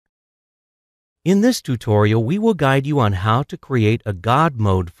In this tutorial, we will guide you on how to create a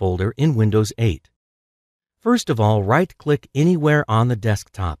GodMode folder in Windows 8. First of all, right-click anywhere on the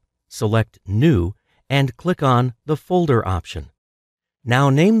desktop, select New, and click on the Folder option.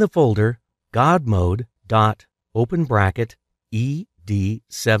 Now name the folder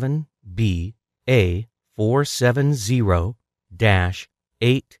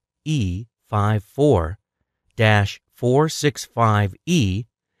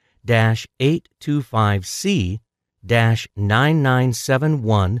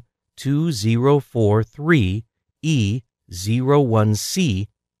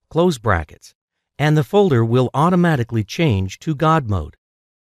close brackets, and the folder will automatically change to GodMode.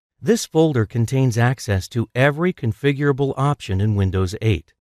 This folder contains access to every configurable option in Windows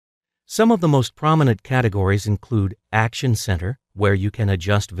 8. Some of the most prominent categories include Action Center, where you can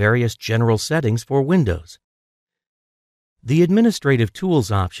adjust various general settings for Windows. The Administrative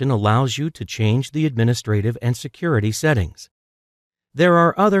Tools option allows you to change the administrative and security settings. There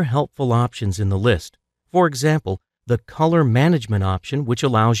are other helpful options in the list. For example, the Color Management option, which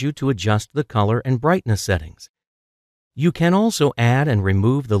allows you to adjust the color and brightness settings. You can also add and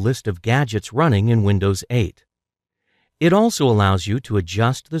remove the list of gadgets running in Windows 8. It also allows you to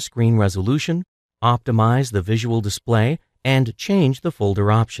adjust the screen resolution, optimize the visual display, and change the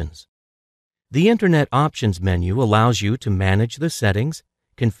folder options. The Internet Options menu allows you to manage the settings,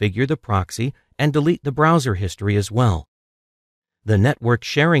 configure the proxy, and delete the browser history as well. The Network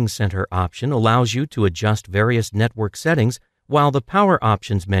Sharing Center option allows you to adjust various network settings, while the Power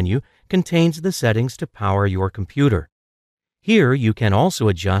Options menu contains the settings to power your computer. Here you can also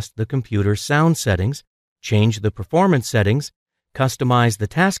adjust the computer sound settings, change the performance settings, customize the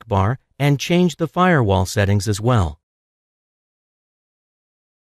taskbar, and change the firewall settings as well.